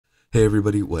Hey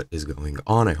everybody, what is going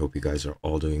on? I hope you guys are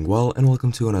all doing well, and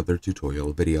welcome to another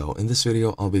tutorial video. In this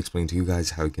video, I'll be explaining to you guys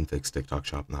how you can fix TikTok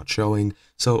Shop not showing.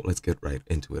 So let's get right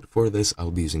into it. For this,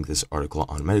 I'll be using this article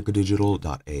on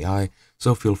medicodigital.ai,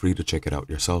 so feel free to check it out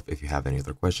yourself if you have any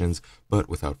other questions. But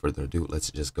without further ado, let's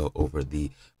just go over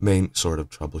the main sort of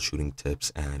troubleshooting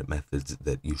tips and methods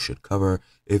that you should cover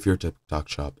if your TikTok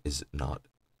Shop is not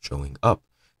showing up.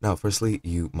 Now, firstly,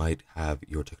 you might have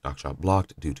your TikTok Shop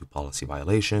blocked due to policy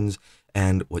violations,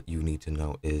 and what you need to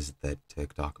know is that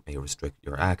TikTok may restrict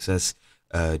your access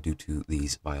due to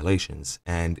these violations,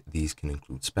 and these can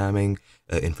include spamming,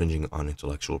 infringing on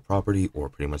intellectual property, or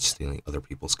pretty much stealing other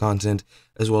people's content,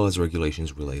 as well as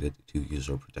regulations related to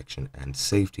user protection and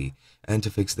safety. And to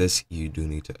fix this, you do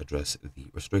need to address the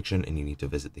restriction, and you need to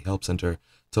visit the help center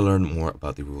to learn more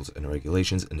about the rules and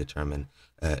regulations and determine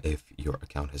if your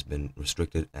account has been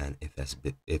restricted and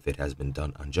if it has been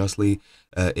done unjustly.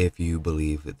 If you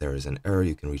believe that there is an error,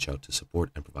 you can reach out to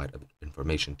support and provide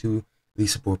information to the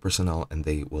support personnel, and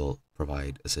they will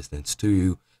provide assistance to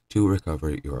you to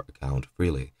recover your account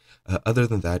freely. Other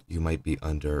than that, you might be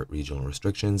under regional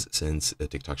restrictions since the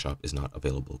TikTok Shop is not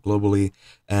available globally,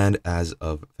 and as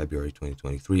of February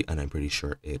 2023, and I'm pretty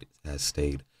sure it has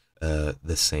stayed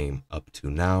the same up to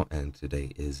now, and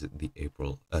today is the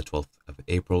 12th of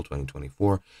April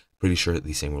 2024. Pretty sure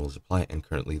the same rules apply, and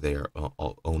currently they are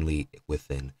all only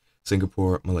within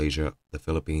Singapore, Malaysia, the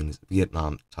Philippines,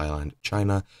 Vietnam, Thailand,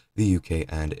 China, the UK,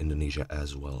 and Indonesia,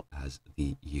 as well as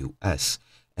the US.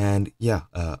 And yeah,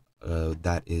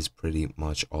 that is pretty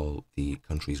much all the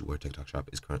countries where TikTok Shop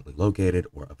is currently located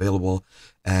or available,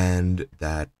 and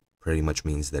that pretty much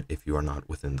means that if you are not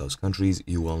within those countries,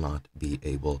 you will not be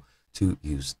able to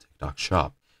use TikTok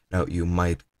Shop. Now, you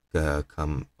might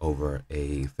come over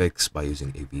a fix by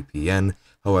using a VPN.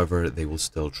 However, they will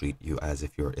still treat you as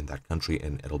if you're in that country,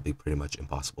 and it'll be pretty much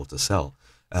impossible to sell,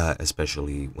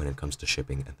 especially when it comes to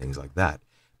shipping and things like that.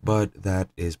 But that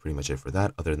is pretty much it for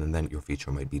that. Other than that, your feature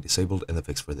might be disabled, and the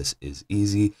fix for this is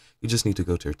easy. You just need to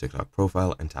go to your TikTok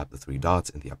profile and tap the three dots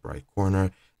in the upper right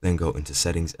corner, then go into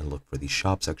settings and look for the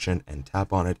shop section and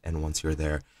tap on it. And once you're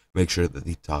there, make sure that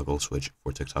the toggle switch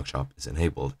for TikTok Shop is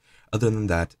enabled. Other than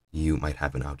that, you might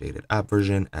have an outdated app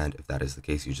version, and if that is the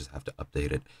case, you just have to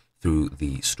update it through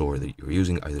the store that you're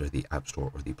using, either the App Store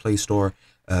or the Play Store.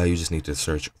 You just need to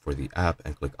search for the app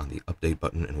and click on the update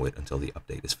button and wait until the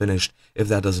update is finished. If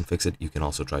that doesn't fix it, you can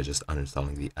also try just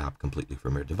uninstalling the app completely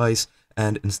from your device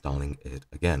and installing it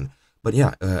again. But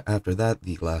yeah, after that,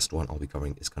 the last one I'll be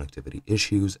covering is connectivity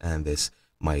issues, and this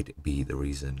might be the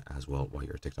reason as well why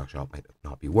your TikTok Shop might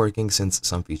not be working, since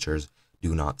some features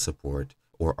do not support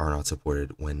or are not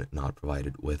supported when not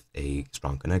provided with a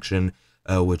strong connection,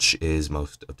 which is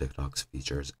most of TikTok's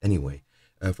features anyway.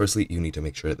 Firstly, you need to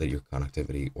make sure that your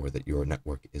connectivity or that your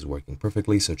network is working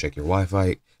perfectly. So check your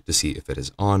Wi-Fi to see if it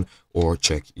is on, or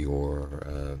check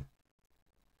your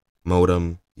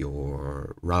modem,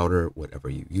 your router, whatever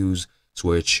you use,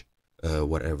 switch,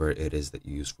 whatever it is that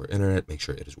you use for internet. Make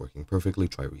sure it is working perfectly.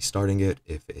 Try restarting it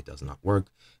if it does not work.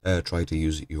 Try to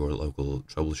use your local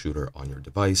troubleshooter on your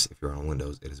device. If you're on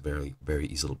Windows, it is very, very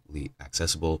easily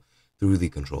accessible through the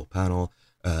control panel.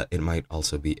 It might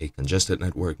also be a congested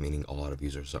network, meaning a lot of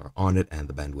users are on it and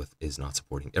the bandwidth is not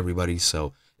supporting everybody.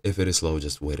 So if it is slow,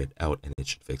 just wait it out and it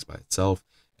should fix by itself.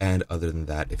 And other than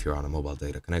that, if you're on a mobile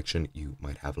data connection, you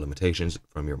might have limitations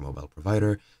from your mobile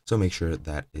provider. So make sure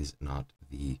that is not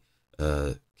the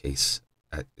case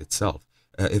itself.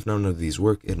 If none of these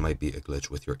work, it might be a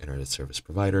glitch with your internet service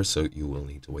provider. So you will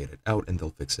need to wait it out and they'll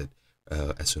fix it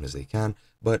as soon as they can.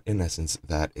 But in essence,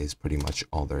 that is pretty much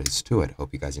all there is to it.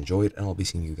 Hope you guys enjoyed, and I'll be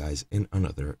seeing you guys in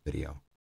another video.